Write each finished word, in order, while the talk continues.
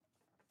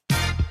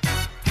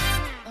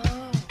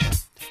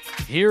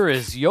Here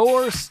is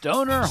your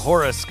Stoner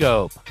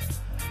Horoscope.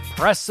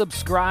 Press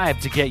subscribe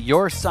to get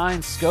your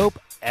signed scope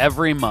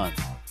every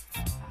month.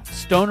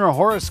 Stoner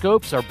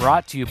Horoscopes are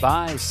brought to you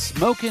by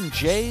Smokin'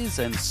 Jays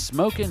and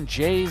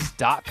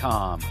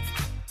SmokinJays.com.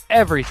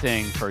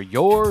 Everything for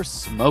your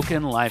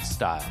smokin'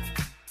 lifestyle.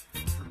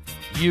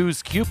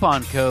 Use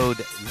coupon code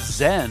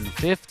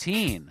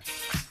ZEN15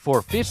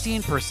 for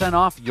 15%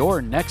 off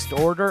your next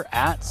order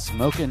at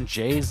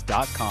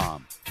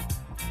SmokinJays.com.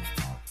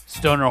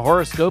 Stoner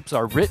Horoscopes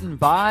are written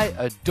by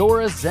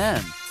Adora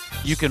Zen.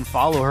 You can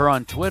follow her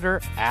on Twitter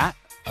at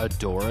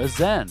Adora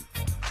Zen.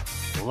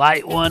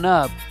 Light one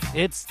up.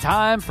 It's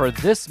time for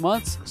this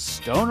month's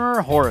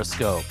Stoner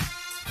Horoscope.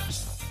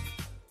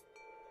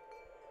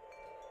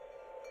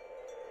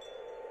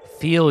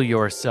 Feel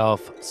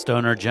yourself,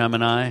 Stoner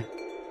Gemini.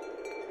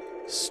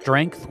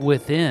 Strength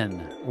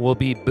within will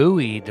be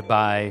buoyed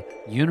by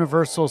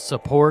universal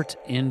support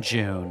in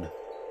June.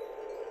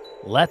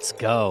 Let's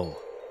go.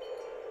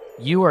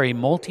 You are a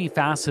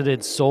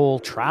multifaceted soul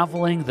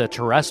traveling the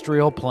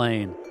terrestrial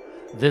plane.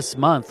 This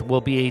month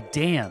will be a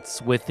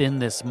dance within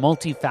this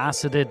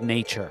multifaceted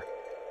nature.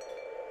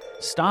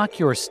 Stock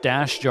your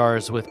stash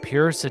jars with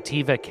pure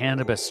sativa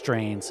cannabis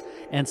strains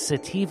and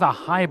sativa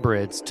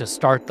hybrids to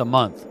start the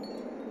month.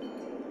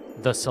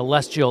 The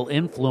celestial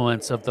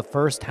influence of the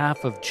first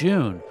half of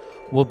June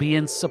will be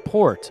in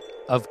support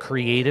of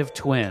Creative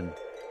Twin.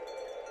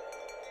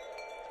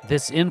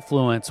 This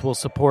influence will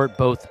support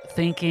both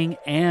thinking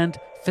and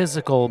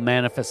physical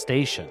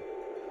manifestation.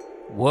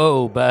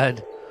 Whoa,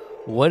 bud.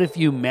 What if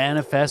you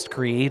manifest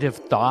creative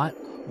thought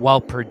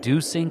while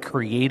producing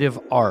creative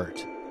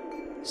art?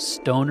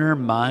 Stoner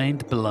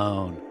mind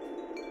blown.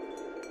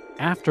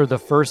 After the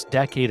first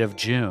decade of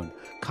June,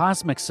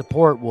 cosmic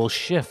support will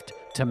shift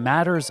to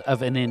matters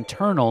of an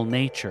internal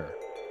nature.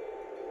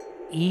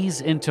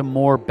 Ease into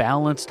more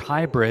balanced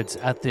hybrids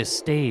at this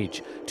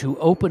stage to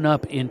open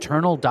up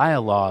internal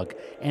dialogue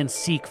and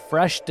seek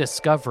fresh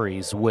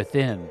discoveries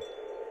within.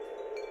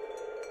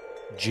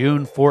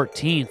 June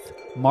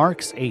 14th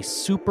marks a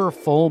super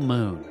full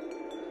moon.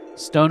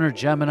 Stoner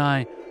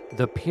Gemini,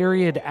 the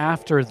period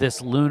after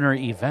this lunar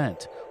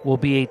event will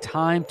be a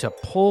time to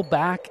pull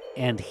back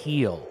and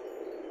heal.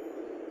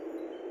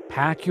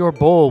 Pack your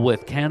bowl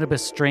with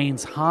cannabis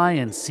strains high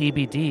in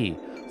CBD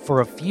for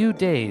a few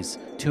days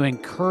to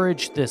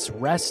encourage this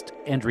rest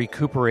and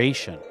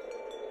recuperation.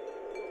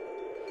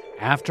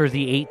 After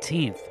the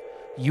 18th,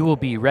 you will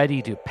be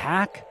ready to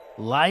pack,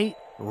 light,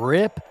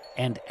 rip,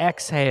 and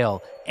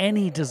exhale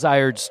any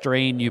desired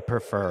strain you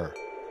prefer.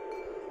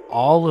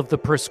 All of the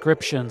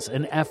prescriptions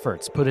and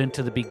efforts put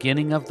into the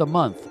beginning of the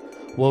month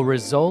will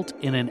result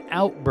in an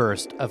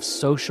outburst of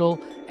social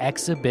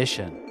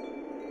exhibition.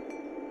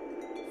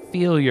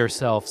 Feel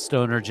yourself,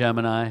 Stoner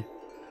Gemini.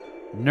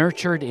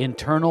 Nurtured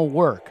internal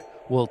work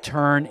will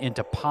turn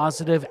into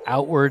positive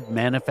outward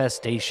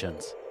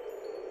manifestations.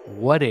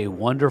 What a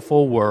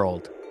wonderful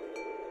world.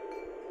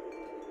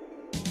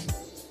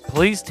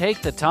 Please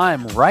take the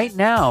time right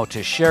now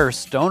to share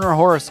Stoner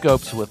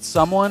Horoscopes with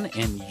someone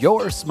in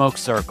your smoke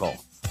circle.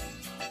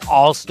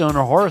 All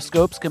Stoner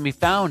Horoscopes can be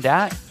found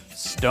at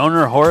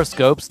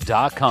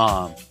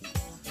StonerHoroscopes.com.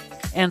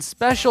 And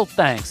special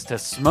thanks to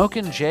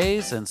Smokin'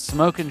 Jays and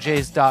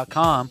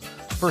SmokinJays.com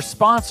for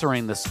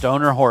sponsoring the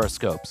Stoner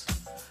Horoscopes.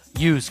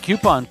 Use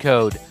coupon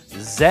code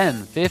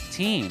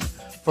ZEN15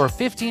 for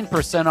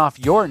 15% off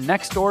your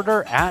next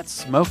order at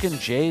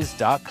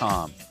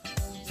SmokinJays.com.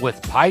 With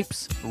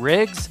pipes,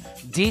 rigs,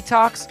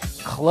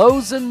 detox,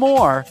 clothes, and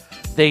more,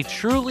 they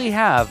truly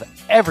have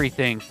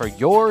everything for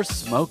your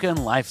smokin'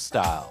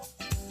 lifestyle.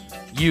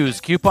 Use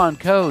coupon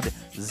code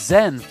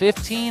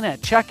ZEN15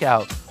 at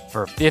checkout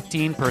for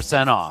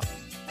 15% off.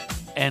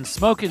 And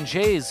Smokin'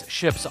 Jays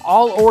ships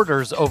all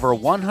orders over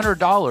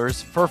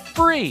 $100 for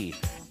free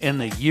in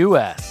the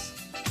U.S.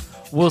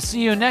 We'll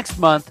see you next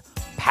month,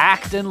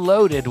 packed and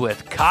loaded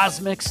with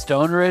cosmic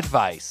stoner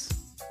advice.